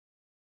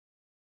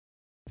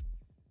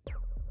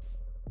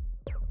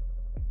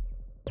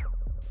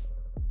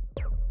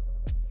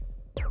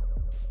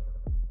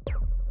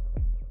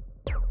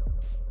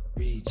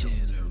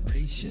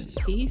Regeneration.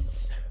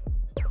 Peace.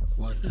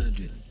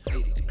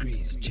 180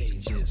 degrees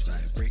changes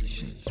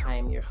vibrations. I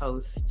am your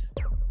host,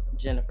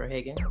 Jennifer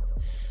Higgins.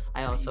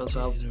 I also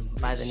go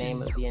by the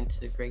name of the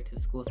Integrative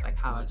School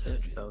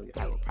Psychologist, so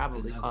I will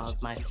probably call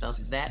myself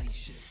that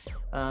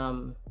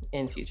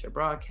in future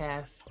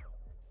broadcasts.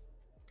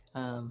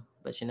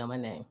 But you know my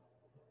name,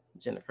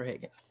 Jennifer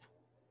Higgins.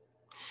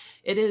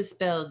 It is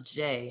spelled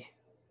J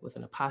with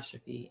an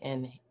apostrophe,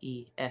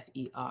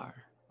 Nefer,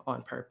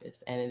 on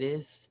purpose, and it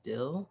is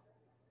still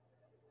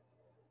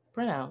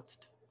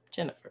pronounced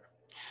Jennifer.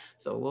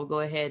 So we'll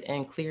go ahead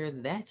and clear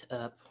that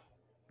up,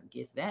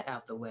 get that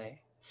out the way,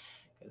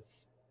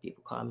 because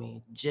people call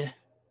me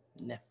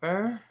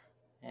Jennifer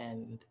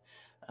and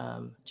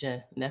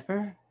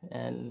Jennifer,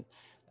 and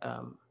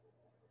um,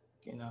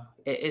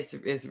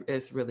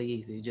 it's really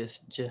easy,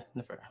 just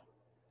Jennifer.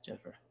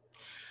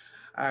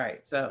 All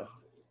right, so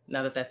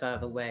now that that's out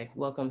of the way,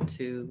 welcome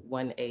to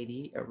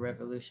 180, a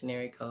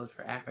revolutionary code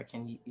for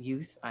African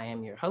youth. I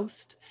am your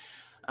host,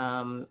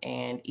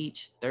 and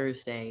each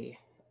Thursday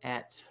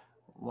at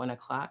 1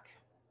 o'clock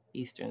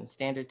Eastern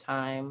Standard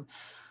Time,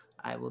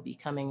 I will be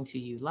coming to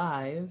you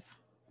live,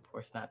 of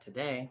course, not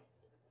today,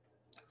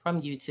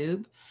 from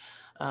YouTube.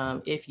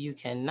 If you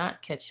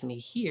cannot catch me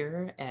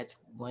here at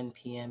 1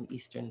 p.m.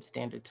 Eastern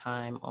Standard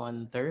Time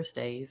on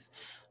Thursdays,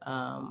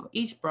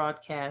 each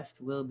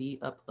broadcast will be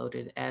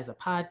uploaded as a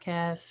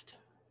podcast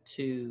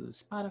to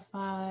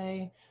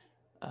Spotify.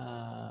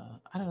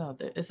 I don't know.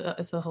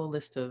 It's a whole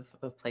list of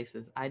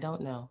places. I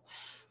don't know.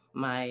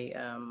 My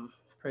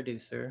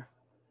producer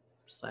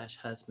slash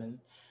husband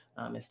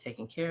is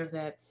taking care of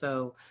that.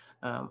 So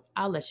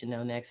I'll let you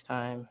know next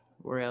time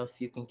where else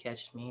you can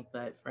catch me.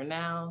 But for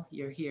now,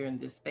 you're here in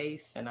this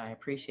space, and I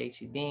appreciate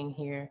you being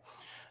here.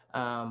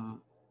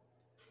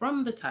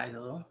 From the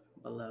title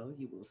below,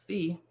 you will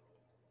see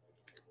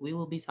we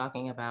will be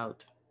talking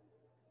about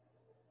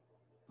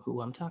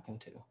who I'm talking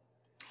to.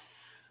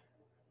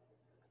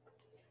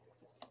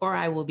 Or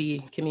I will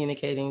be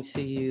communicating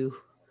to you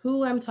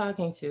who I'm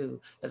talking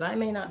to, because I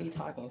may not be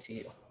talking to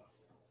you.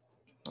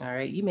 All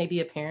right. You may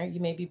be a parent,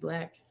 you may be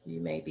Black, you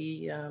may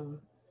be,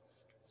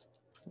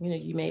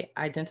 you may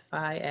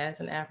identify as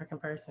an African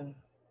person.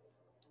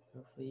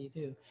 Hopefully you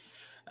do.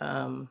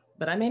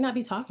 But I may not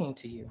be talking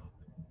to you.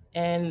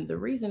 And the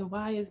reason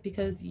why is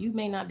because you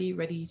may not be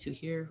ready to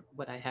hear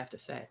what I have to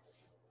say.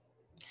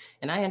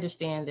 And I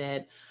understand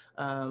that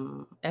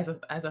as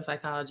a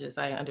psychologist,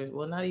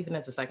 well, not even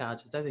as a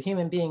psychologist, as a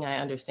human being, I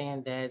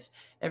understand that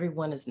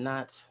everyone is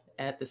not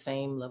at the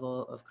same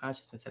level of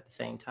consciousness at the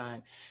same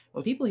time.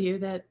 When people hear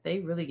that, they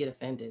really get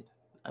offended.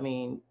 I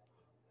mean,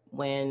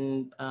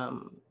 when,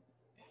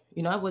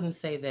 I wouldn't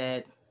say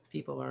that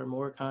people are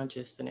more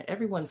conscious than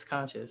everyone's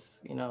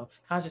conscious.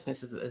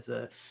 Consciousness is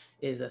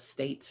a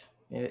state.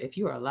 If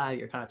you are alive,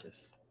 you're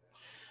conscious.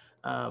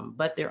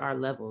 But there are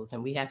levels,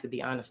 and we have to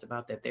be honest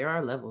about that. There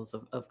are levels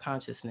of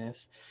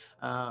consciousness,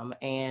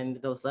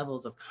 and those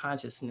levels of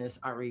consciousness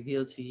are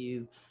revealed to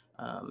you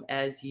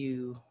as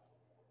you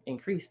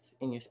increase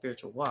in your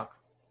spiritual walk.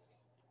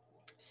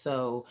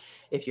 So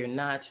if you're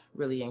not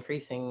really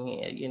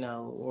increasing,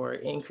 or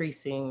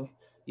increasing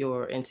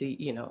your into,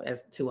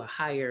 as to a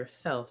higher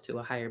self, to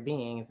a higher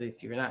being,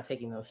 if you're not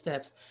taking those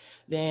steps,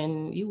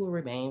 then you will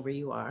remain where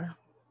you are.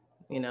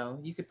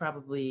 You could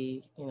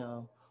probably,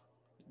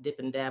 dip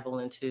and dabble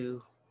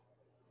into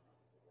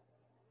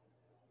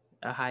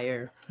a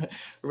higher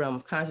realm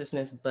of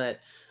consciousness, but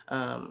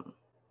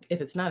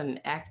if it's not an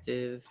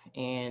active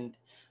and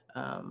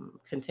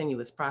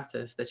continuous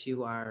process that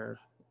you are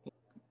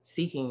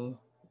seeking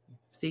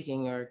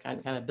or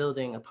kind of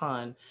building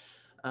upon,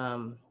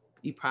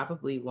 you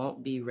probably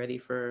won't be ready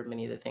for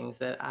many of the things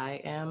that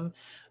I am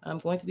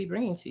going to be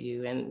bringing to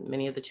you, and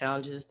many of the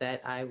challenges that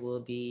I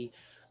will be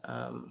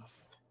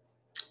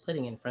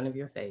putting in front of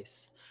your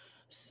face.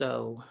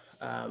 So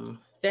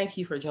thank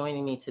you for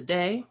joining me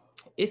today.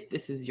 If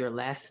this is your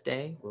last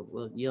day,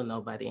 you'll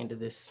know by the end of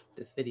this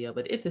video,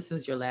 but if this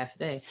is your last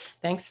day,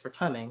 thanks for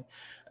coming.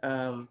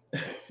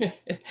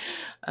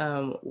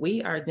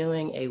 We are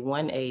doing a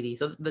 180.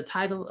 So the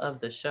title of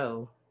the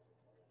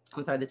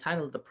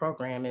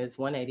program is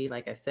 180,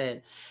 like I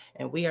said,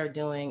 and we are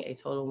doing a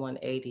total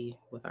 180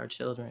 with our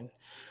children.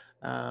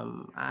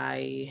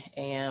 I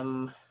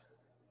am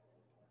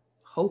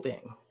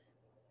hoping.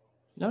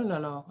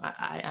 No.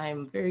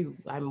 I'm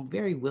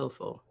very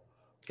willful,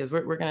 because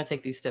we're going to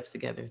take these steps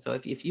together. So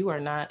if you are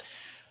not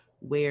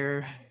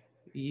where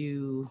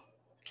you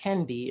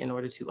can be in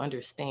order to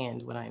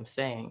understand what I'm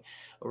saying,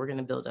 we're going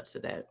to build up to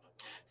that.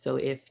 So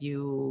if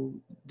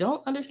you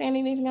don't understand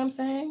anything I'm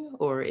saying,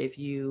 or if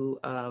you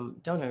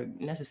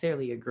don't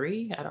necessarily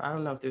agree, I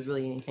don't know if there's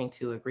really anything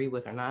to agree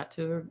with or not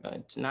to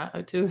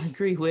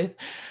agree with,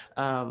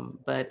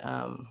 but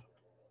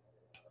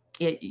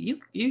yeah,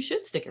 you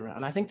should stick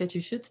around. I think that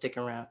you should stick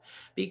around,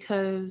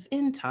 because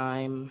in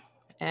time,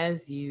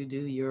 as you do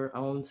your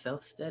own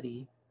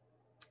self-study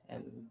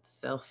and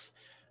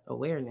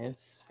self-awareness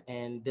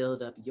and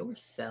build up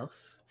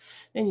yourself,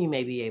 then you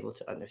may be able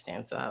to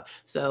understand.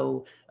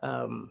 So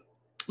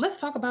let's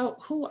talk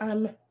about who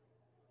I'm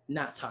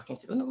not talking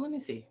to. No, let me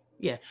see.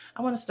 Yeah,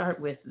 I want to start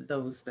with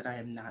those that I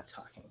am not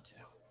talking to.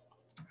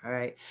 All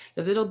right,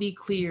 because it'll be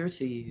clear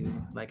to you,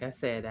 like I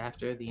said,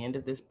 after the end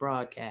of this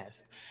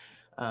broadcast,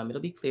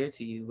 it'll be clear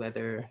to you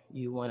whether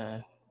you want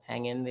to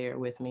hang in there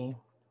with me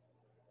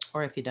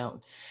or if you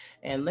don't.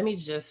 And let me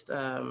just,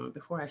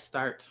 before I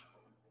start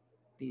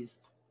these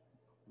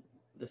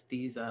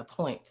these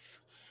points,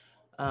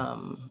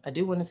 I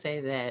do want to say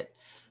that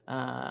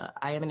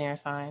I am an air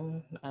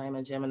sign. I am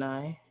a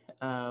Gemini.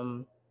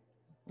 Um,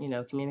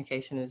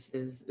 Communication is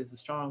a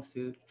strong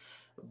suit,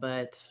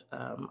 but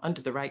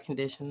under the right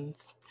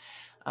conditions,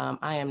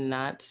 I am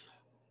not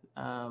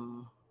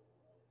um,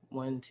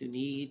 one to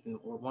need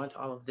or want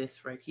all of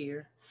this right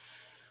here.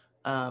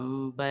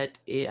 But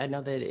I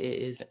know that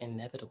it is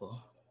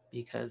inevitable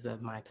because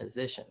of my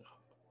position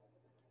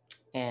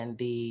and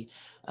the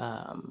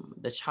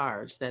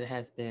charge that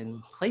has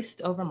been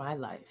placed over my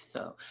life.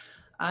 So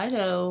I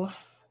know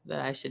that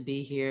I should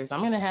be here. So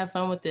I'm gonna have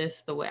fun with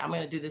this. The way I'm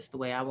gonna do this the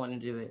way I want to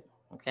do it.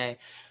 Okay.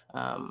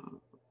 Um,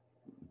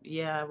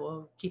 yeah,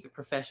 we'll keep it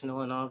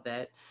professional and all of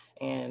that,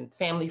 and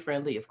family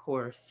friendly, of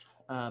course.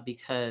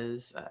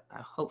 Because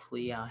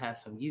hopefully I'll have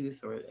some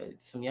youth or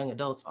some young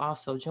adults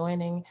also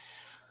joining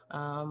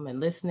and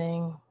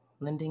listening,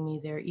 lending me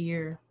their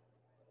ear,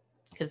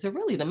 because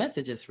the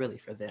message is really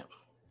for them.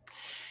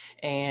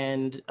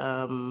 And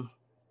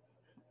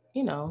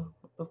you know,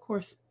 of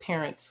course,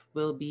 parents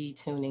will be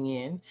tuning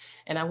in,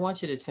 and I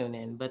want you to tune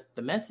in. But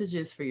the message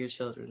is for your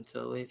children.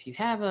 So if you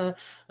have a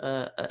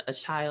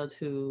child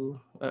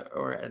who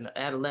or an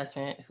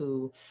adolescent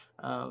who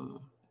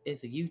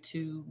is a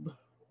YouTube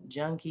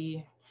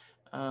junkie,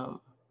 um,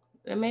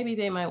 then maybe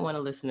they might want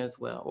to listen as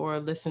well, or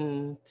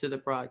listen to the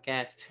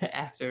broadcast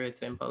after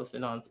it's been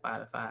posted on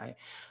Spotify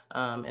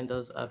and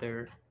those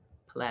other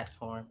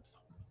platforms.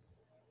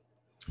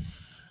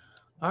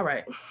 All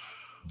right,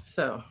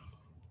 so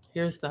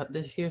here's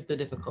the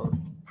difficult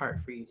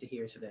part for you to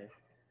hear today.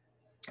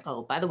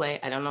 Oh, by the way,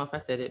 I don't know if I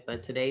said it,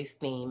 but today's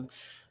theme,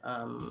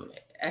 um,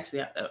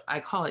 actually, I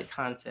call it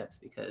concepts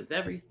because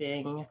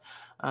everything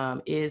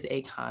is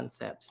a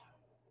concept.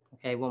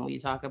 Okay, when we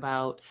talk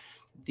about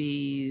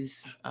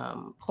these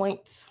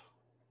points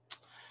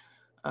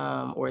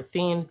or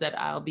themes that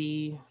I'll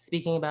be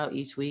speaking about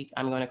each week,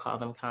 I'm going to call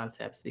them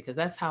concepts because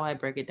that's how I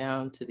break it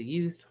down to the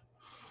youth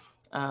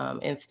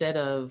instead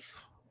of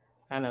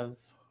kind of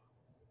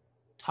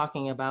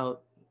talking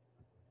about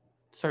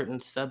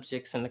certain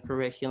subjects in the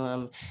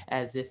curriculum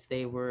as if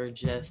they were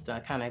just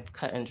kind of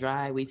cut and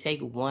dry. We take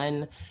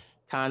one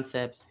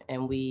concept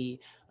and we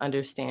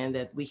understand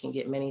that we can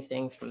get many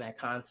things from that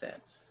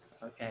concept.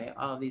 Okay,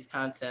 all of these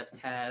concepts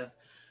have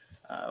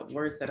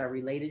words that are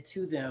related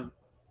to them.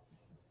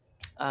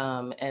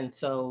 And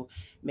so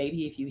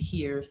maybe if you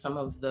hear some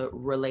of the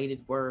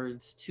related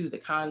words to the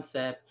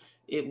concept,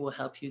 it will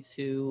help you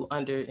to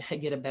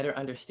get a better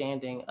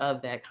understanding of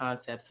that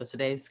concept. So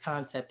today's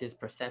concept is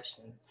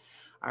perception.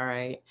 All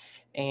right.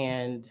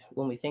 And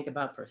when we think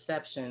about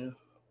perception,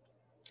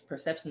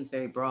 perception is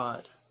very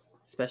broad,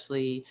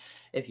 especially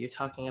if you're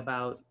talking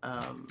about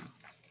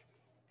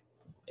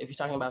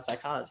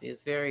psychology.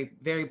 It's very,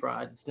 very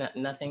broad. It's not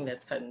nothing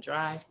that's cut and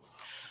dry.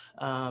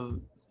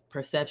 Um,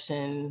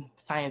 Perception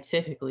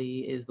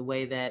scientifically is the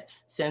way that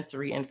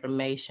sensory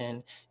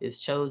information is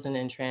chosen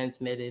and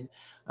transmitted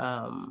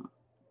um,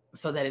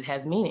 so that it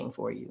has meaning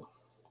for you.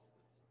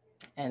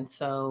 And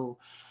so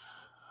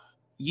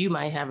you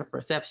might have a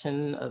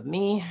perception of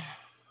me.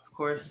 Of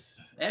course,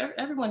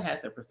 everyone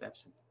has their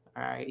perception.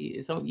 All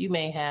right. So you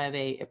may have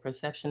a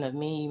perception of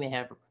me. You may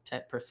have a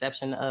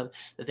perception of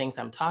the things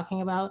I'm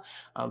talking about.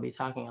 I'll be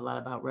talking a lot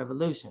about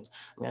revolution.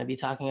 I'm going to be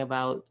talking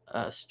about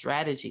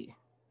strategy.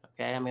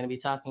 Okay. I'm going to be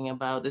talking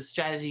about the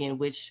strategy in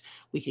which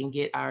we can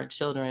get our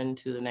children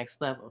to the next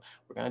level.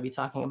 We're going to be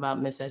talking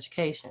about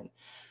miseducation.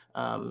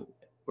 Um,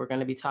 we're going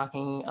to be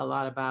talking a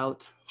lot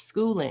about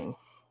schooling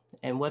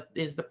and what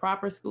is the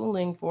proper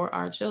schooling for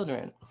our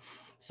children.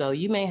 So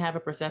you may have a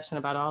perception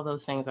about all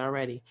those things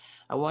already.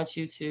 I want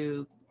you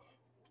to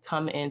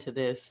come into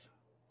this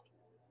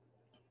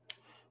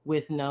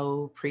with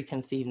no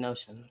preconceived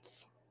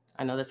notions.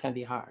 I know that's going to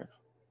be hard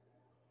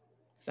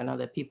because I know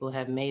that people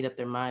have made up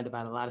their mind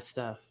about a lot of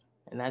stuff.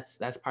 And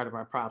that's part of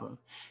our problem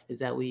is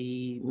that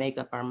we make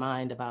up our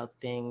mind about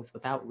things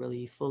without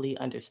really fully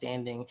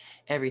understanding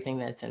everything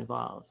that's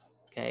involved.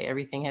 Okay,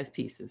 everything has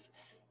pieces.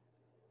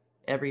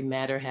 Every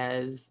matter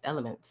has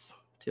elements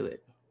to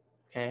it.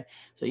 Okay,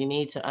 so you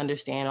need to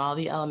understand all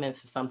the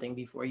elements of something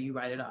before you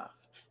write it off,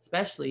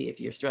 especially if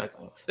you're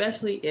struggling,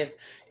 especially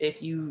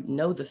if you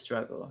know the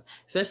struggle,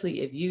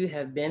 especially if you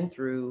have been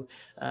through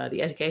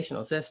the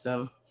educational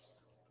system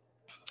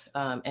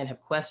and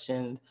have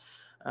questioned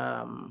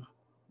um,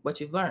 what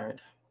you've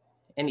learned,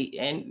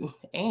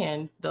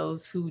 and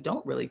those who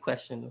don't really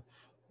question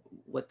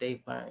what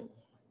they've learned.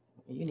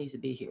 You need to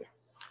be here.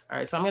 All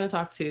right, so I'm going to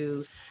talk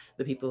to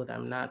the people that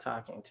I'm not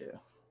talking to.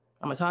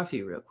 I'm going to talk to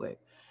you real quick,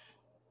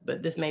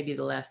 but this may be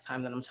the last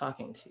time that I'm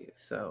talking to you.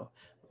 So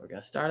We're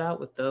going to start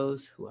out with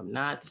those who I'm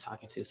not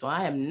talking to. So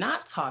I am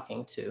not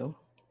talking to,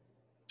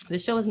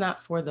 this show is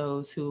not for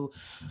those who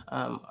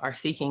are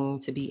seeking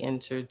to be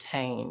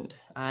entertained.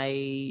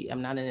 I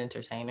am not an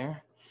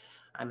entertainer.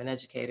 I'm an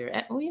educator.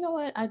 Well, you know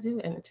what? I do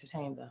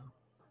entertain, though.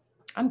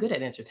 I'm good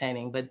at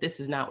entertaining, but this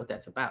is not what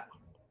that's about.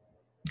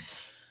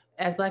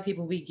 As Black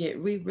people,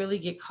 we really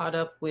get caught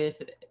up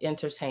with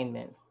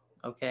entertainment,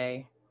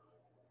 okay?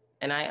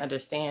 And I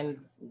understand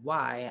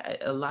why.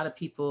 A lot of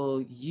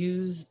people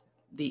use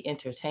the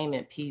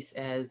entertainment piece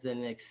as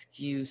an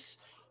excuse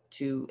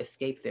to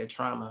escape their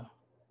trauma.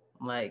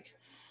 Like,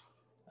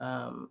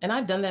 and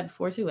I've done that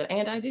before too,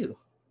 and I do.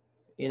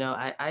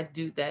 I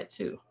do that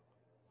too.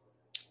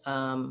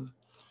 Um,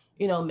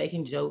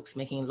 making jokes,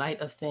 making light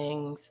of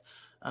things.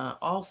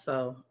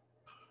 Also,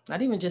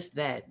 not even just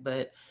that,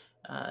 but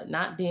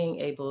not being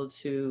able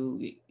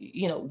to,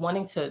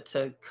 wanting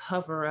to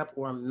cover up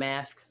or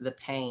mask the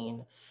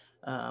pain,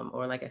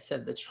 or like I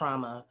said, the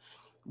trauma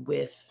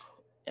with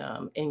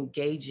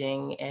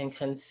engaging in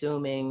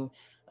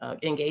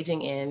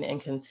and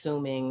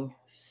consuming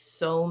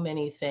so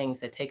many things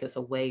that take us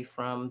away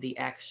from the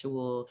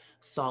actual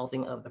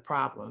solving of the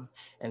problem.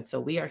 And so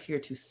we are here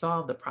to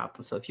solve the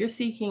problem. So if you're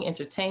seeking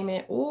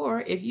entertainment,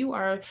 or if you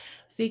are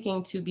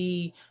seeking to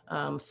be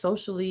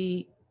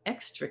socially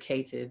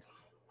extricated,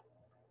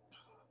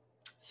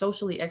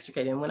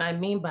 and what I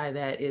mean by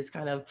that is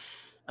kind of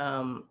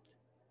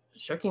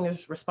shirking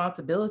this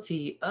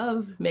responsibility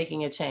of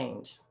making a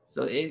change.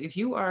 So if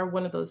you are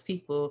one of those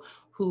people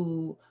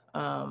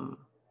um,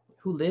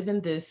 who live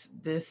in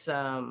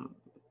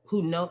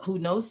who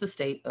knows the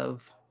state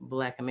of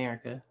Black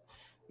America,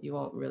 you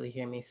won't really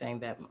hear me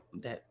saying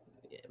that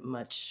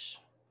much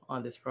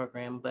on this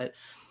program, but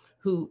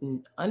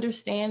who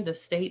understand the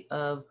state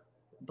of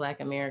Black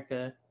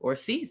America, or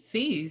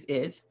sees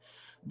it,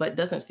 but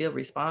doesn't feel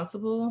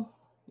responsible,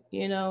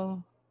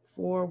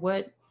 for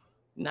what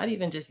not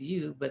even just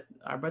you, but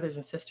our brothers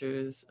and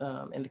sisters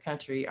in the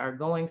country are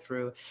going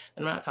through,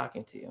 then I'm not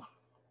talking to you.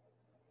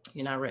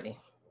 You're not ready.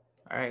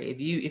 All right.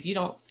 If you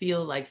don't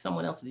feel like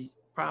someone else's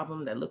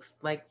problem that looks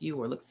like you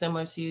or looks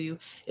similar to you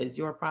is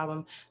your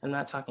problem, I'm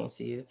not talking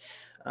to you.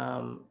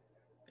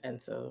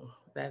 And so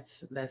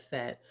that's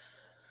that.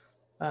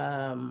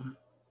 Um,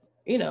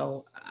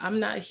 I'm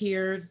not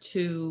here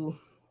to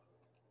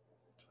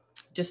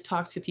just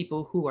talk to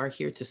people who are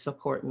here to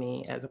support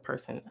me as a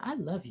person. I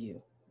love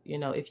you.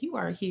 If you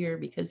are here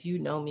because you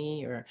know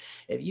me, or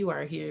if you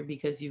are here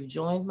because you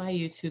joined my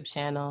YouTube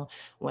channel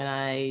when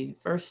I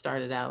first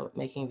started out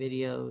making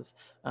videos,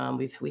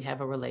 we have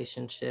a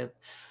relationship,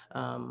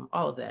 all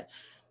of that.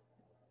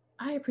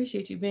 I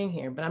appreciate you being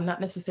here, but I'm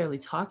not necessarily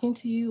talking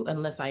to you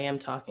unless I am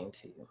talking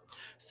to you.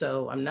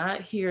 So I'm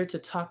not here to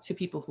talk to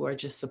people who are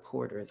just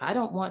supporters. I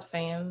don't want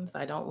fans.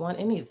 I don't want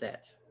any of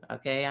that.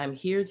 Okay. I'm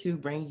here to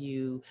bring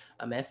you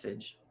a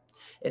message.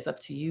 It's up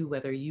to you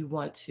whether you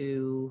want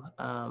to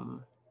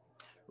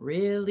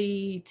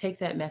really take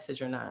that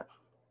message or not.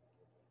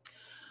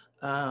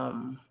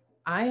 I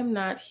am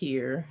not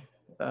here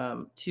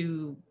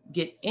to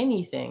get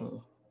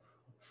anything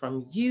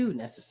from you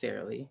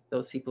necessarily,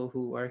 those people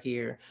who are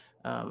here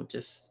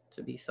just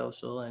to be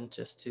social and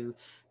just to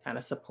kind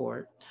of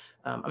support.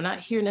 I'm not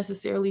here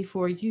necessarily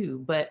for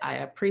you, but I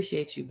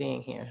appreciate you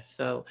being here.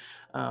 So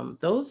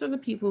those are the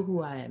people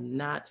who I am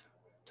not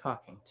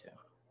talking to.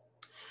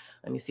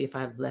 Let me see if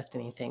I've left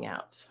anything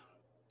out.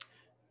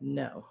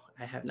 No,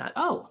 I have not.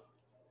 Oh,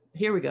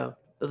 here we go.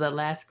 The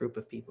last group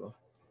of people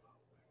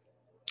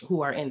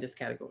who are in this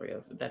category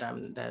of that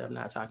I'm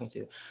not talking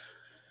to.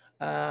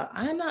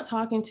 I'm not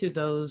talking to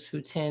those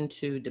who tend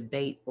to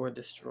debate or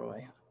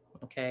destroy.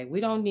 Okay, we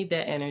don't need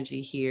that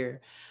energy here.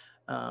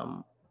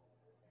 Um,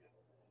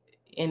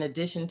 in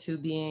addition to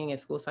being a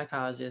school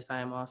psychologist,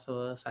 I am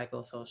also a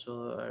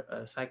psychosocial or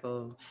a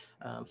psycho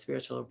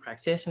spiritual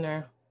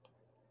practitioner.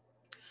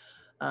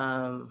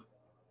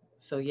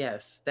 So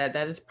yes, that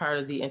is part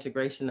of the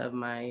integration of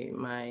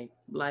my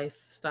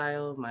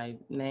lifestyle, my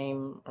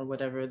name or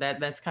whatever.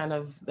 That's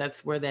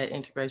where that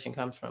integration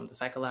comes from, the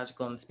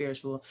psychological and the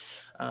spiritual,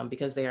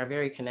 because they are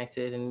very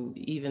connected. And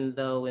even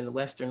though in the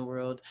Western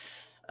world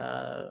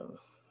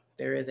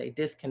there is a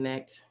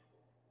disconnect,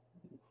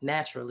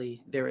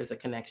 naturally there is a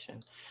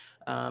connection.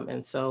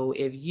 And so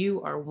if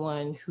you are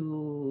one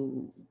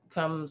who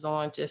comes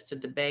on just to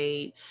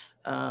debate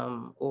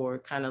or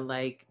kind of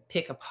like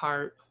pick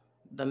apart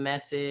the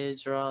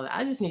message or all that,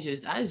 I just need you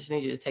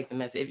to take the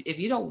message. If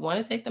you don't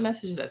want to take the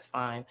message, that's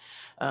fine.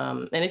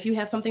 And if you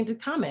have something to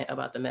comment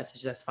about the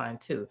message, that's fine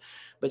too.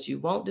 But you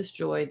won't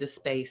destroy the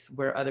space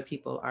where other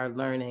people are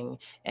learning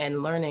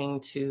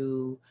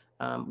to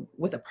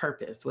with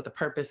a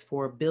purpose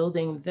for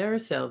building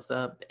themselves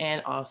up,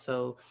 and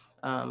also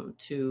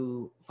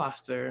to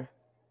foster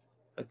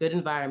a good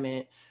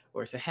environment,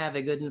 or to have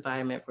a good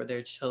environment for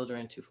their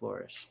children to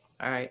flourish.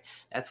 All right.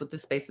 That's what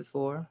this space is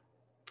for.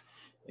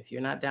 If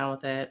you're not down with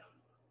that,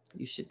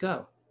 you should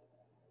go.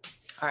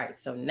 All right.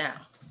 So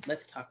now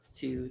let's talk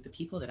to the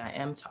people that I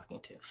am talking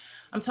to.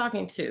 I'm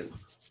talking to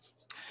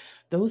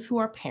those who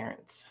are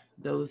parents,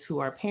 those who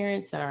are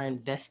parents that are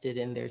invested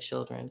in their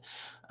children,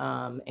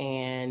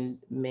 and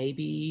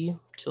maybe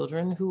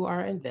children who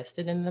are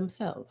invested in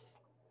themselves.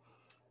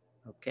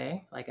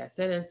 Okay, like I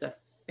said, it's a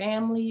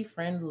family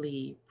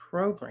friendly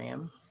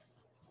program.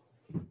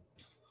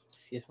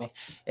 Excuse me.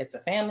 It's a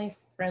family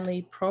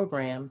friendly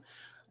program.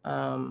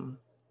 Um,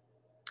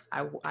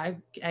 I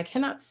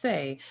cannot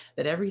say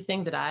that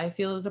everything that I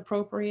feel is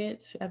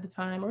appropriate at the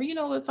time,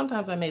 or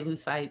sometimes I may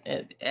lose sight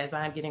as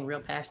I'm getting real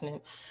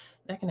passionate.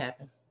 That can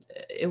happen.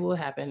 It will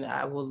happen.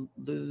 I will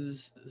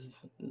lose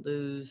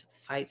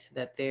sight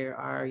that there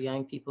are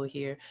young people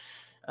here,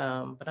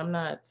 but I'm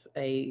not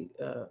a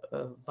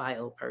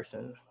vile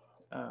person.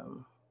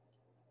 Um,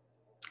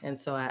 and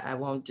so I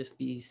won't just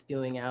be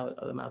spewing out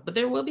of the mouth, but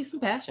there will be some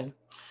passion.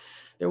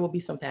 There will be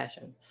some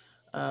passion.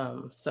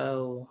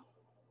 So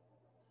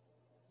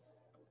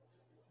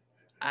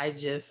I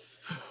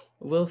just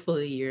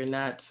willfully, you're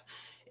not,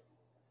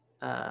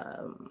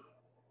 um,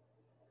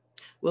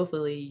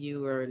 willfully,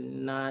 you are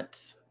not,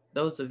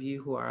 those of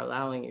you who are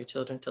allowing your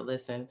children to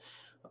listen,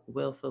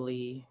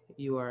 willfully,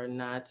 you are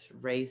not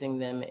raising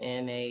them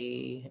in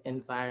a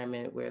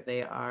environment where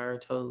they are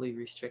totally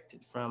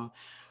restricted from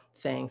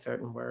saying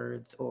certain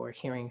words or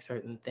hearing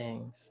certain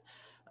things.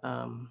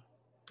 Um,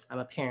 I'm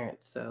a parent,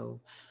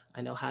 so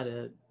I know how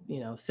to,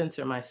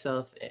 censor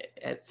myself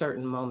at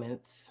certain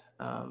moments.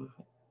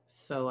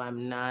 So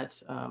I'm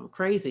not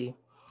crazy,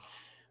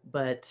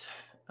 but,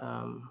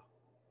 um,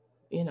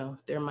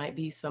 there might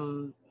be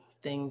some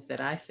things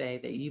that I say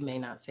that you may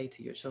not say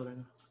to your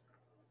children,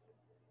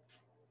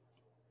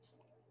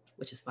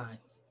 which is fine.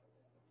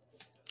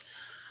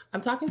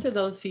 I'm talking to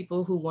those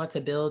people who want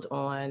to build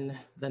on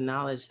the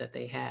knowledge that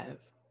they have.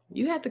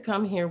 You have to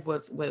come here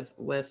with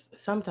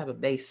some type of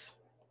base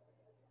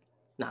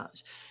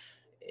knowledge.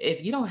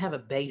 If you don't have a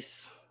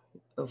base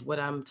of what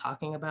I'm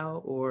talking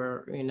about,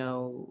 or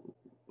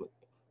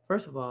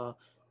first of all,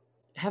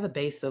 have a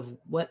base of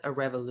what a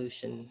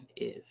revolution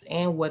is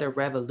and what a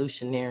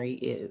revolutionary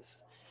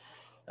is.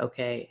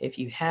 Okay, if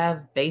you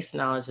have base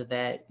knowledge of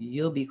that,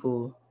 you'll be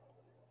cool.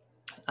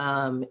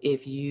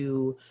 If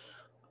you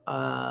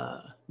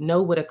uh,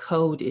 know what a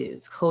code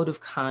is, code of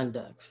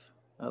conduct,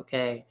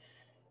 okay,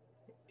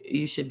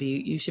 you should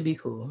be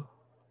cool.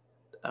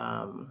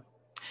 Um,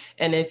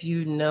 and if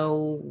you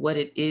know what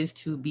it is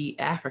to be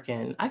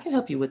African, I can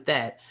help you with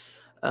that.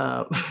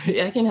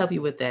 I can help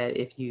you with that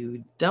if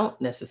you don't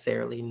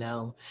necessarily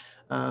know.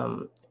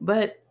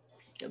 But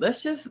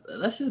let's just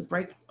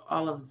break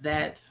all of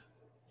that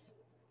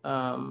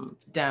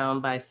down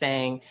by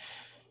saying,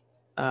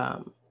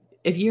 um,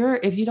 if you're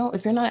not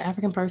an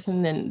African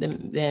person,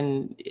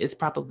 then it's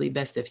probably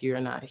best if you're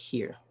not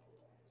here.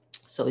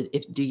 So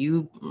if do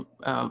you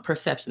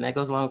perception that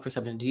goes along with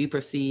perception? Do you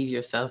perceive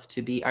yourself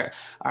to be?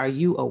 Are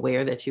you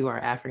aware that you are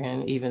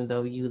African, even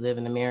though you live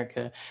in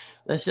America?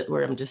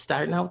 Where I'm just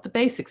starting out with the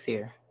basics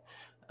here.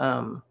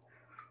 Um,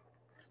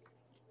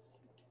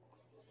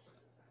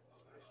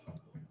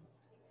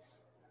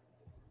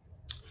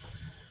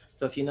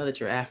 so if you know that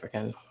you're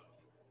African,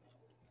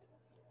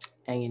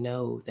 and you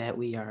know that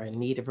we are in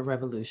need of a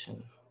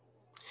revolution,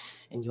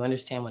 and you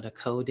understand what a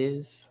code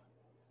is,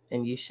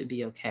 then you should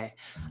be okay.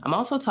 I'm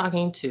also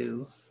talking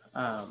to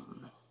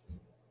um,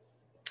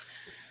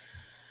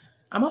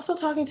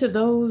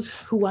 those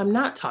who I'm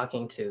not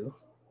talking to,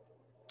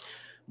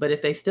 but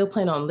if they still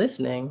plan on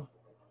listening,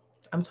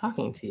 I'm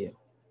talking to you.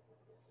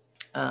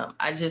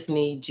 I just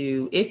need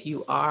you, if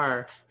you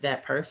are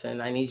that person,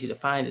 I need you to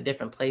find a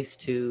different place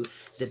to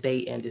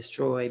debate and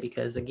destroy,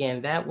 because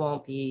again, that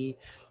won't be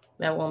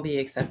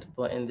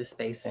acceptable in this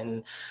space.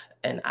 And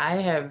I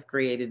have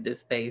created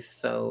this space,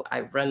 so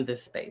I run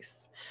this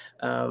space.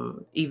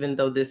 Even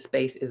though this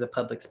space is a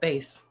public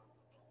space,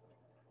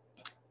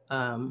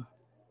 um,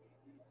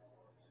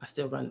 I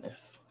still run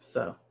this.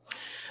 So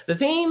the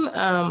theme,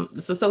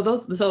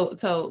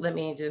 so let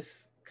me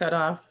just cut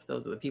off.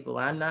 Those are the people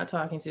I'm not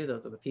talking to.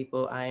 Those are the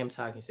people I am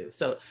talking to.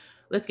 So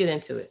let's get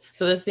into it.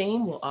 So the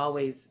theme will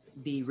always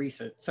be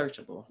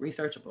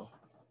researchable.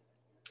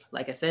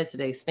 Like I said,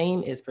 today's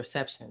theme is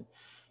perception.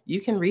 You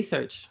can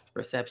research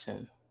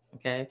perception,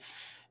 okay?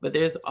 But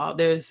there's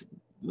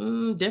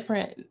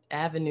different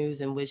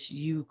avenues in which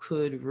you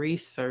could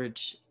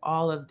research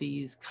all of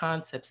these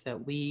concepts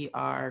that we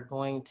are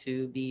going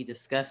to be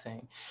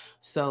discussing.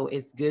 So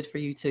it's good for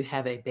you to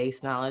have a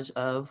base knowledge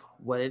of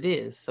what it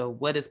is. So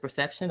what is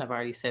perception? I've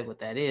already said what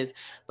that is,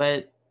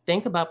 but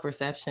think about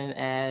perception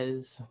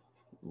as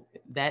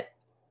that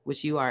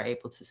which you are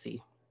able to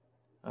see.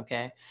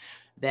 Okay,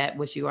 that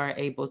which you are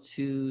able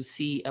to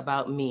see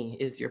about me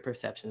is your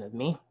perception of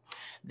me.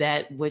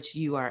 That which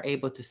you are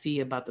able to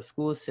see about the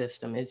school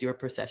system is your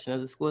perception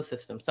of the school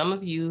system. Some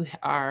of you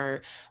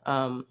are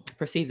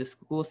perceive the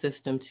school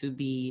system to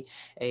be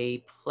a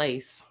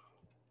place,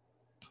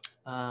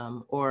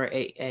 or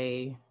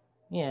a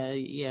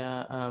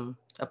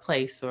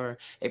place or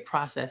a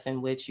process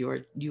in which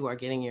you are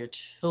getting your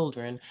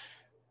children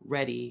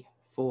ready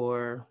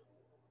for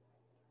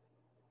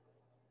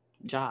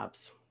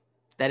jobs.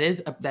 That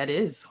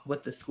is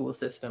what the school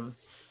system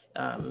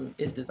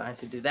is designed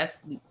to do. That's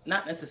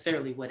not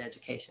necessarily what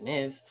education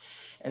is.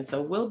 And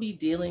so we'll be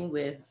dealing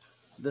with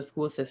the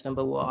school system,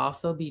 but we'll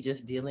also be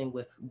just dealing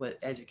with what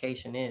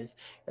education is.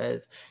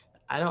 Because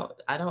I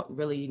don't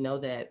really know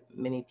that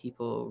many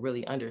people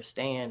really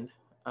understand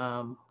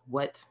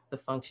what the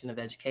function of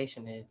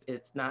education is.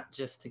 It's not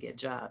just to get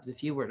jobs.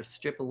 If you were to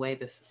strip away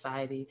the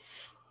society,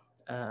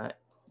 uh,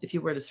 if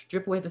you were to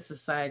strip away the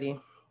society,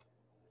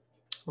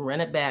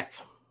 run it back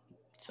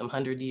some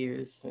 100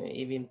 years,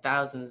 even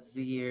thousands of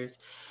years,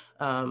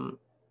 um,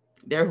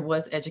 there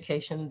was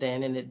education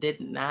then, and it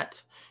did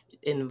not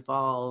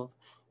involve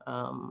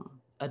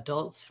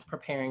adults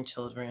preparing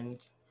children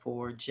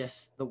for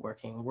just the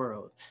working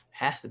world. It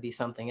has to be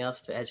something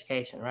else to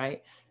education,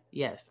 right?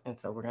 Yes. And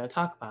so we're going to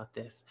talk about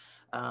this.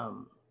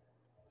 Um,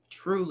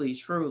 truly,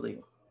 truly,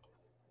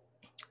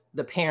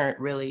 the parent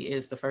really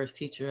is the first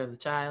teacher of the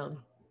child.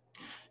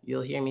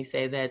 You'll hear me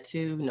say that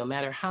too. No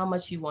matter how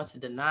much you want to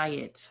deny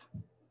it,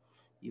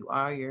 you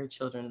are your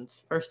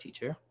children's first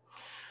teacher.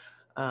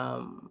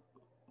 Um,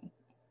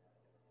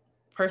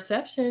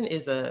 perception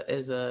is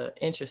a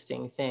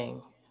interesting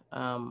thing.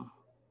 Um,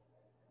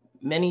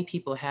 many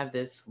people have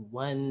this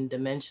one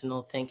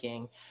dimensional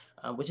thinking,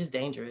 which is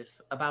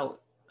dangerous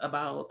about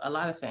a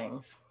lot of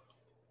things.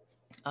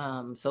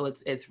 So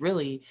it's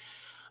really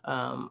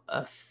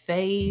a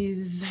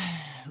phase,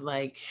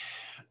 like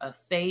a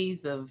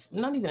phase of,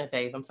 not even a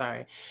phase. I'm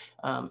sorry.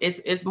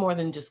 It's more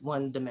than just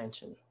one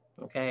dimension.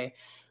 Okay.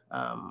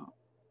 Um,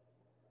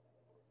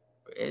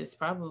 it's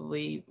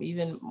probably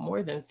even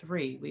more than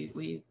three.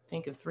 We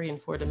think of three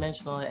and four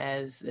dimensional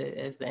as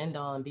the end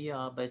all and be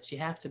all, but you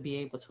have to be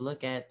able to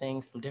look at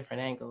things from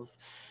different angles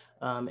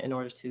in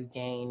order to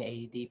gain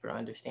a deeper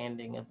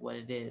understanding of what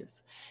it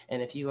is.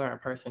 And if you are a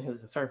person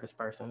who's a surface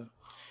person,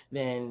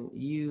 then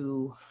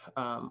you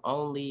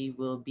only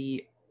will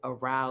be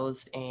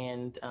aroused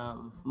and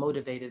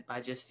motivated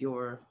by just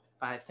your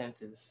five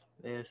senses.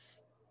 This,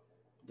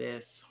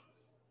 this,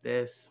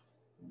 this.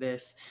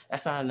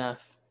 That's not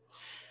enough.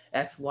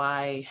 That's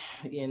why,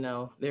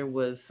 there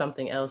was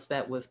something else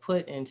that was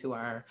put into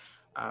our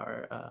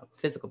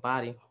physical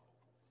body,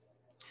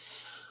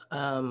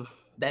 um,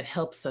 that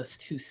helps us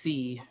to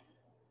see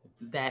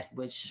that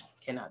which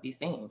cannot be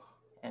seen.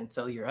 And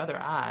so your other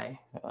eye,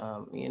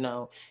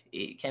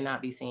 it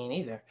cannot be seen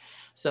either.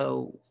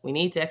 So we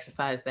need to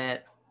exercise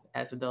that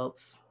as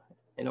adults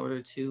in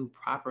order to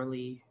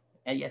properly,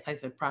 and yes, I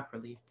said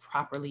properly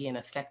and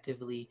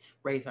effectively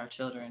raise our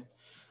children,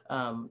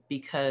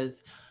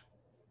 because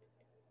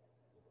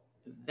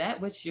that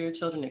which your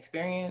children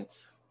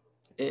experience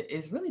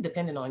is really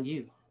dependent on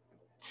you.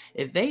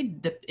 If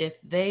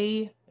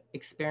they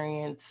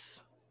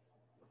experience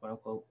quote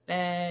unquote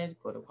bad,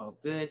 quote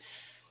unquote good,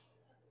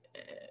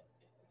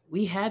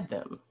 we had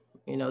them.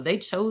 They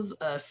chose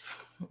us.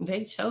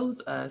 They chose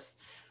us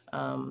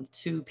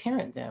to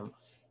parent them,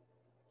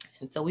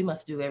 and so we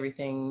must do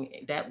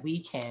everything that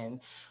we can,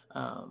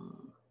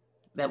 um,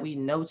 that we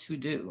know to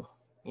do.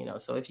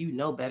 So if you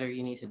know better,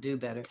 you need to do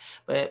better.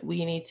 But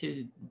we need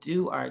to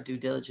do our due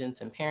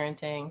diligence in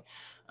parenting,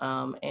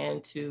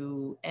 and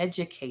to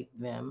educate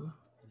them.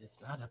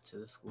 It's not up to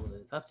the school;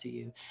 it's up to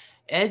you.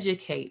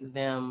 Educate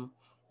them,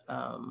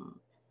 um,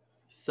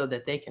 so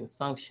that they can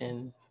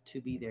function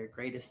to be their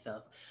greatest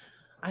self.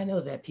 I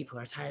know that people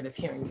are tired of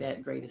hearing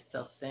that greatest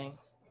self thing.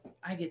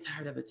 I get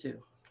tired of it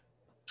too.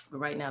 But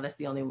right now, that's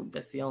the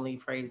only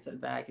phrase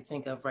that I can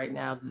think of right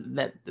now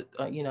that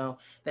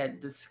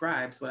that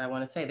describes what I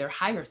want to say. Their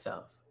higher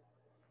self.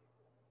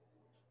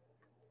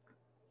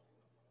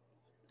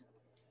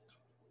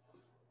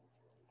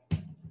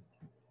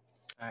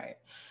 All right.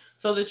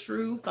 So the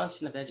true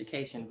function of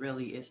education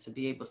really is to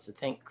be able to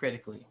think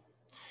critically,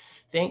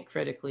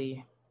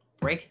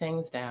 break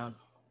things down.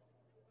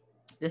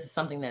 This is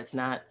something that's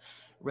not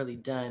really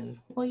done.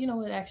 Well, you know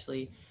what?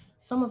 Actually,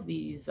 some of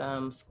these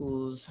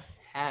schools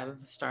have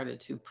started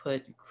to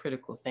put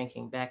critical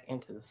thinking back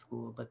into the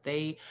school, but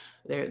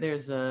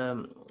there's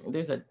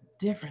a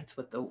difference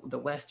with the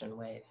Western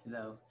way,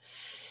 though.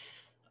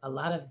 A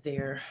lot of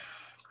their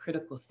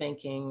critical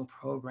thinking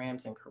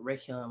programs and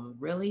curriculum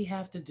really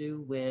have to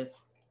do with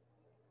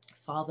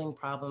solving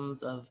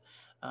problems of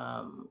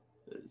um,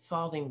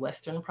 solving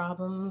Western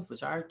problems,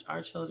 which our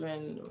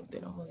children, they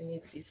don't really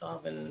need to be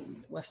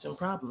solving Western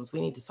problems.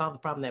 We need to solve the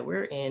problem that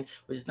we're in,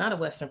 which is not a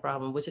Western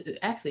problem, which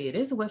actually it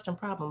is a Western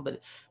problem,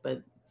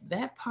 but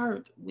that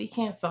part we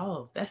can't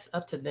solve. That's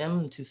up to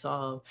them to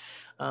solve.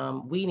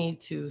 We need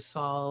to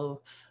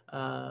solve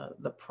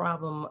the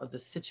problem of the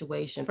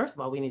situation. First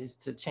of all, we need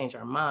to change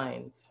our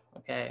minds.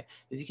 Okay,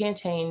 because you can't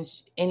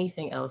change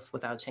anything else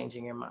without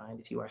changing your mind.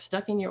 If you are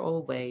stuck in your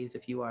old ways,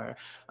 if you are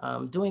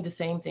doing the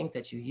same things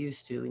that you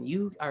used to, and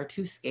you are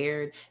too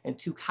scared and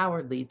too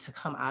cowardly to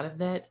come out of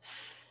that,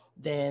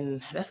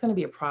 then that's going to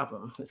be a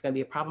problem. It's going to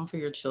be a problem for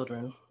your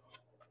children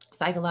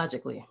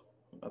psychologically.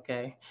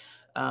 Okay.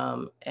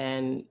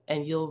 and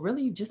you'll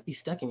really just be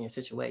stuck in your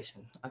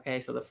situation. Okay,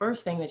 so the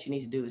first thing that you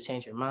need to do is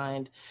change your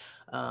mind.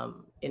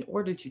 In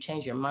order to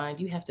change your mind,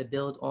 you have to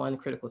build on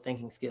critical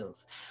thinking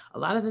skills. A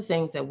lot of the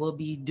things that we'll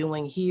be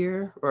doing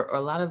here, or a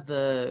lot of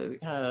the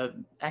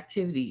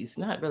activities,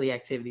 not really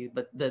activities,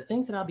 but the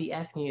things that I'll be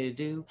asking you to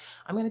do,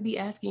 I'm going to be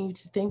asking you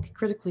to think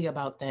critically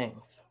about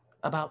things,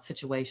 about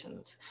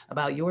situations,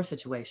 about your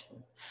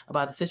situation,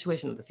 about the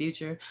situation of the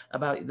future,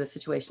 about the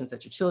situations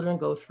that your children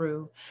go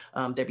through,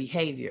 their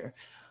behavior,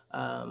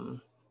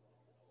 um,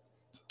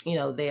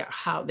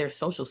 their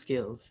social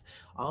skills.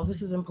 All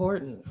this is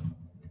important.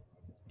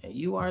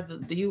 You are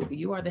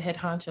the head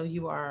honcho.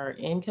 You are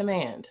in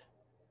command.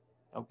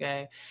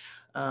 Okay.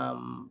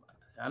 Um,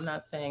 I'm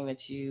not saying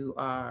that you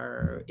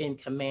are in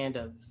command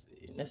of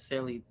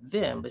necessarily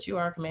them, but you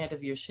are in command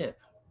of your ship.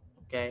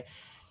 Okay,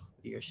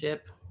 your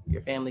ship,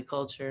 your family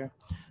culture.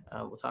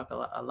 We'll talk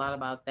a lot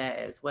about that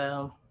as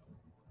well.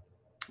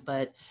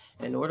 But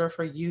in order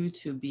for you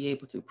to be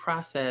able to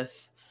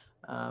process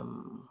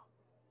um,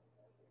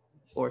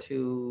 or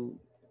to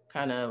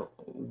kind of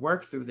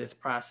work through this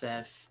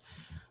process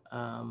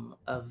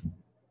of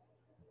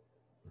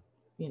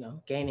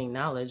gaining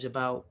knowledge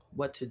about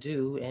what to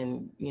do,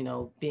 and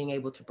being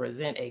able to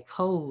present a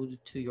code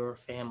to your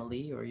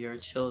family or your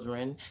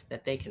children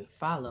that they can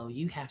follow,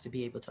 you have to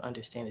be able to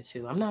understand it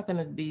too. I'm not going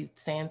to be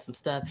saying some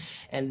stuff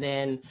and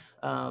then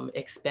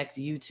expect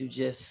you to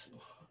just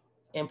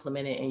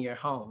implement it in your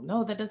home.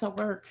 No, that doesn't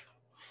work.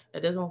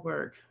 That doesn't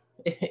work.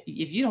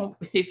 If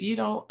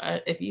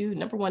you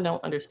number one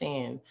don't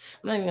understand,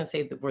 I'm not even gonna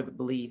say the word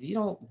believe. You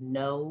don't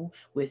know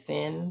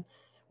within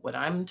what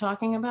I'm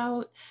talking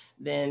about,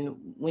 then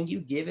when you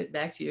give it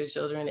back to your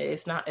children,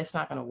 it's not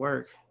gonna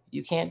work.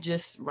 You can't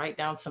just write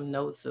down some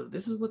notes of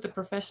this is what the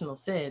professional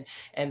said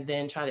and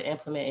then try to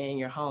implement it in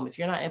your home. If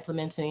you're not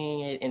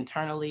implementing it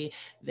internally,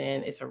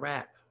 then it's a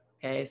wrap.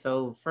 Okay,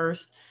 so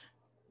first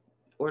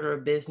order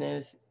of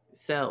business,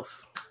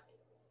 self.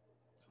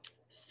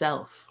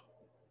 Self.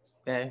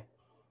 Okay.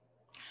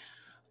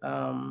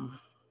 Um,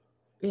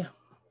 yeah.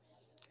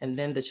 And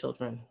then the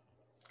children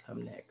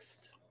come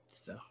next.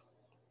 So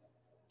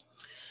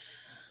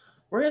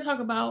we're going to talk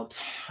about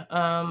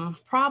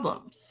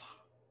problems.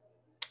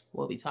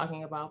 We'll be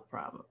talking about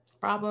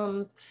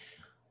problems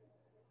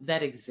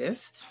that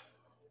exist,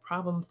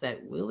 problems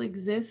that will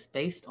exist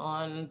based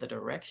on the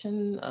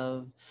direction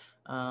of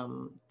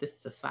this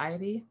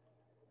society.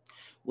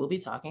 We'll be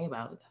talking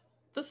about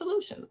the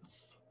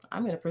solutions.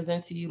 I'm going to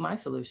present to you my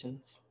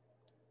solutions.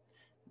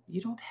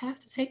 You don't have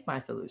to take my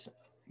solutions.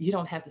 You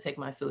don't have to take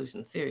my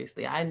solutions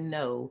seriously. I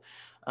know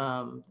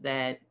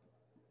that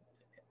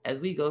as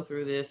we go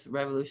through this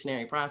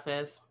revolutionary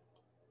process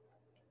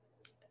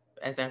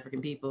as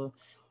African people,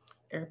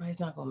 everybody's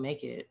not going to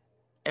make it.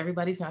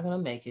 Everybody's not going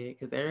to make it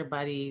because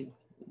everybody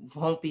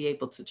won't be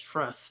able to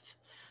trust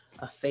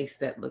a face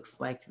that looks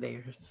like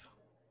theirs.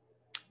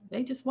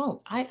 They just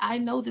won't. I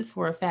know this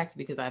for a fact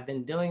because I've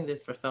been doing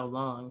this for so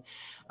long.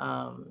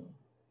 Um,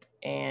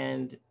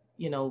 and,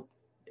 you know,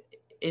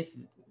 it's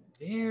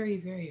very,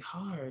 very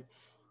hard.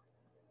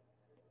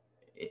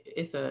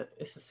 It's a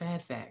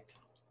sad fact,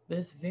 but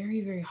it's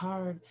very, very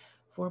hard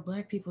for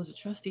Black people to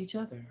trust each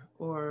other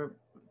or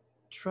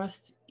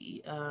trust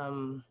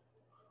the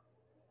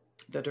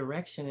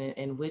direction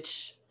in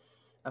which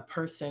a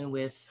person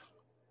with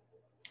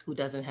who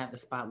doesn't have the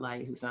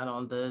spotlight, who's not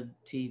on the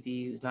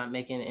TV, who's not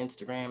making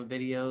Instagram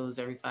videos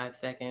every 5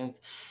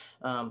 seconds,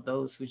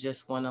 those who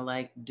just want to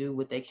like do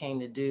what they came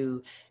to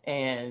do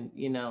and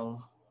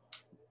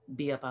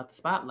be up out the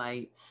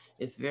spotlight.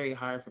 It's very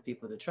hard for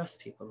people to trust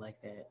people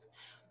like that,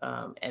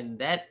 and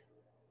that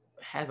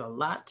has a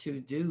lot to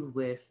do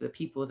with the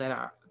people that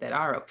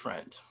are up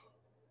front.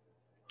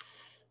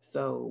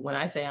 So when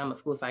I say I'm a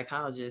school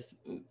psychologist,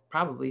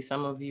 probably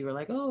some of you are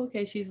like, "Oh,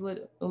 okay, she's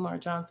what Umar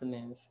Johnson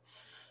is."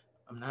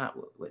 I'm not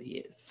what he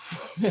is.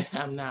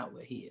 I'm not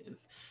what he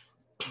is.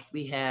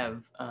 We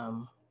have,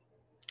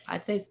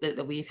 I'd say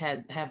that we've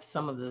have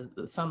some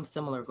of some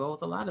similar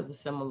goals. A lot of the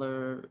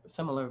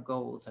similar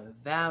goals and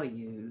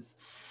values.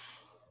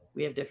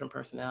 We have different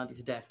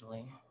personalities,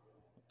 definitely.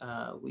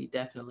 We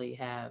definitely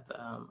have.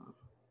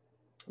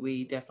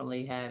 We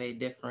definitely have a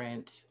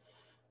different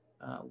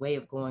way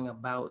of going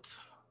about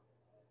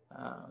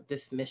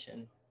this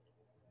mission.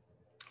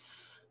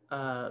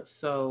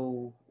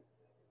 So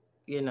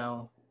you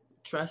know,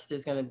 trust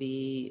is going to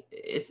be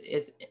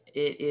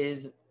it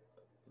is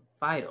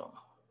vital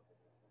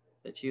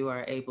that you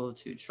are able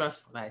to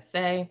trust what I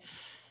say,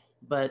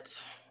 but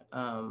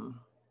um,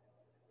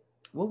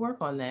 we'll work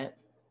on that.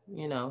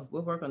 We'll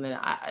work on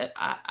that.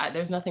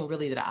 There's nothing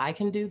really that I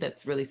can do.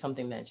 That's really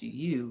something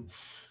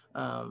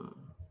um,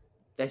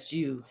 that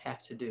you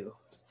have to do.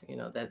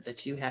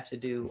 That you have to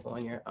do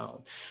on your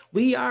own.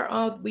 We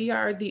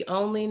are the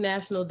only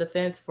national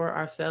defense for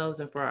ourselves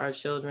and for our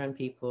children,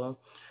 people.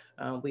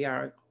 We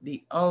are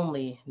the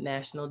only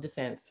national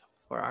defense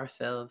for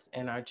ourselves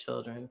and our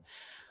children,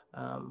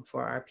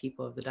 for our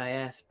people of the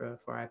diaspora,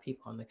 for our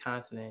people on the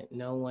continent.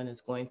 No one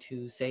is going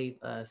to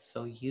save us,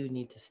 so you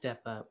need to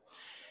step up.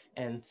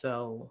 And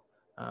so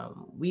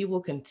We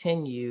will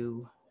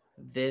continue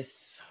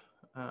this.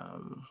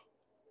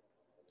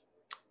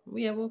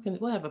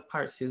 We'll have a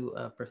part two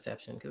of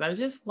perception, because I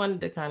just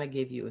wanted to kind of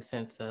give you a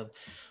sense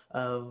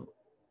of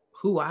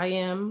who I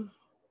am,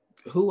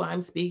 who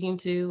I'm speaking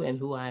to, and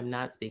who I'm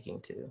not speaking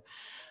to.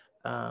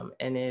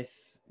 And if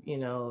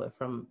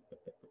from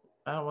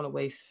I don't want to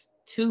waste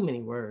too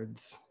many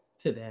words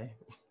today,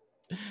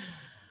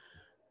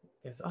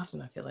 because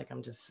often I feel like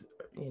I'm just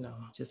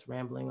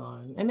rambling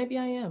on, and maybe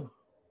I am.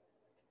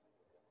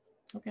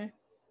 Okay,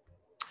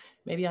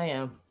 maybe I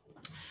am,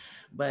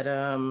 but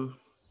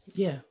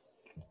yeah,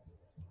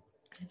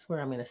 that's where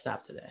I'm going to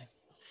stop today.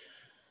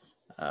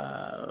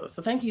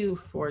 So thank you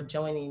for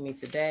joining me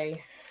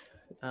today.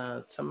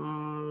 Not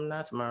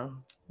tomorrow.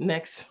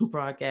 Next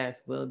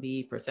broadcast will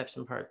be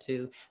Perception Part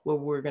 2, where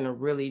we're going to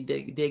really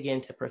dig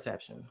into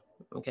perception.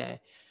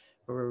 Okay.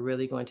 Where we're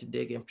really going to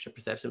dig into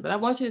perception. But I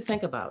want you to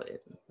think about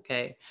it.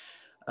 Okay.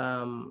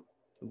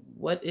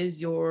 What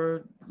is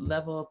your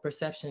level of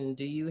perception?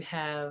 Do you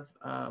have,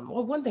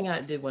 well, one thing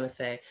I did want to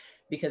say,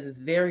 because it's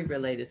very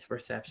related to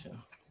perception,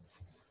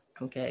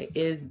 okay,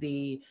 is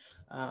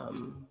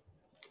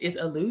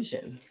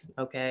illusion.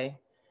 Okay.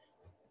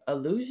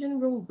 Illusion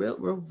will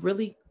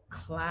really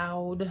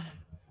cloud,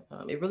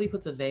 it really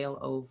puts a veil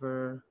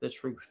over the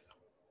truth.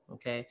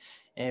 Okay.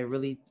 And it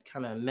really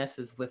kind of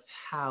messes with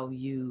how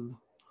you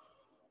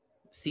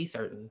see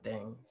certain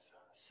things.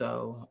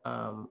 So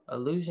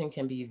illusion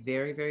can be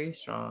very, very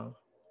strong.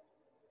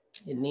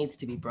 It needs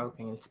to be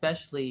broken,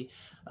 especially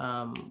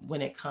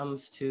when it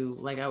comes to,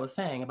 like I was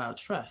saying, about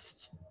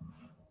trust.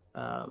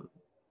 Um,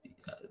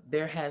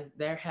 there have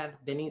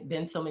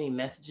been so many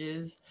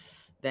messages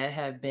that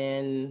have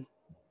been,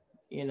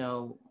 you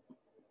know,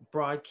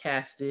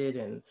 broadcasted,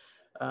 and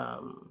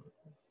um,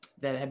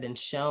 that have been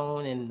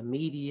shown in the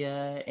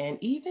media, and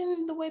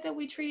even the way that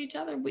we treat each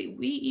other. We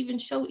even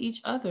show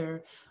each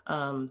other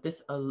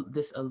this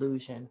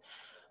illusion.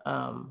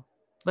 Um,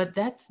 but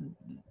that's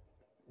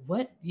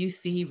what you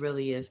see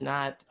really is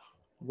not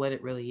what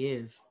it really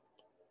is.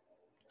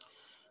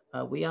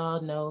 We all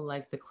know,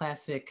 like the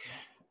classic,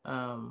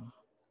 um,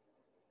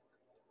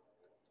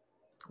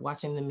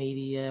 watching the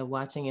media,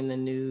 watching in the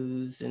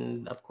news,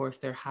 and of course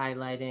they're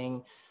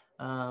highlighting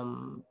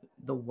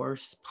the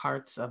worst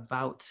parts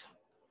about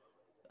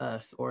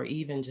us, or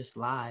even just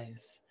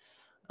lies.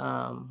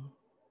 Um,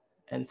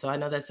 and so I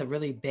know that's a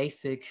really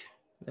basic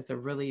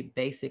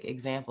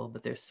example,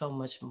 but there's so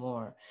much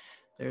more.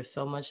 There's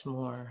so much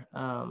more.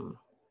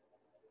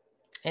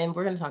 And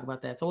we're going to talk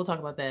about that. So we'll talk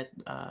about that.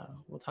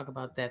 We'll talk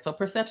about that. So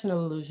perception and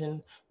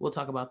illusion, we'll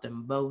talk about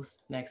them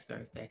both next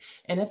Thursday.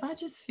 And if I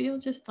just feel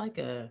just like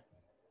if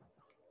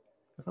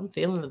I'm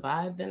feeling the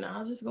vibe, then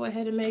I'll just go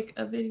ahead and make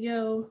a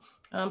video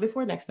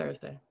before next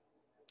Thursday.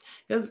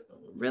 Because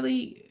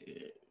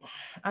really,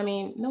 I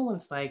mean, no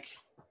one's like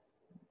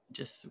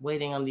just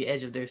waiting on the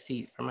edge of their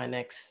seat for the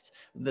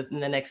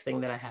next thing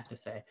that I have to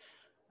say.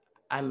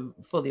 I'm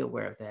fully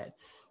aware of that.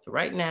 So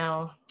right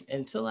now,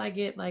 until I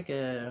get like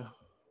an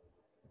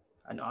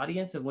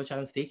audience of which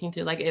I'm speaking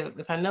to, like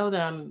if I know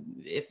that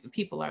if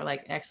people are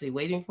like actually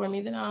waiting for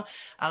me, then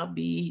I'll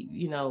be,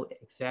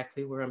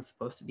 exactly where I'm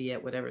supposed to be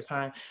at whatever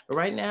time. But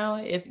right now,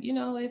 if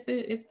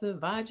the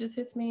vibe just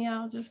hits me,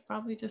 I'll just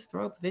probably just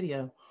throw up a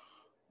video,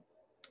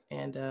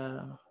 and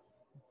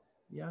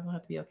y'all gonna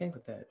have to be okay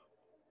with that,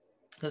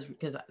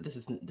 because this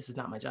is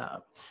not my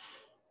job.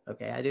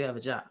 Okay, I do have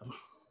a job.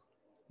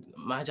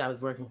 My job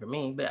is working for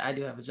me, but I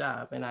do have a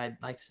job, and I'd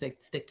like to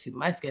stick to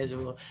my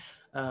schedule.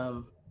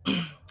 Um,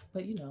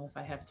 but if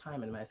I have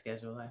time in my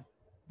schedule, I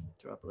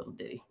throw up a little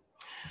ditty.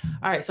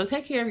 All right, so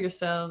take care of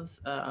yourselves.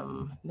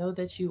 Know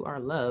that you are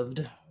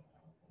loved,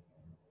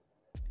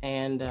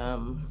 and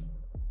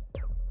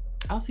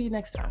I'll see you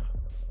next time.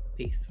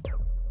 Peace.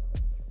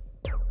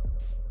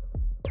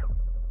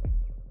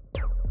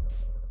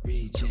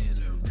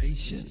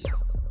 Regeneration.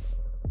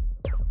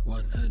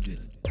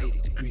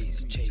 180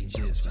 degrees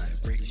changes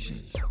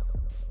vibrations.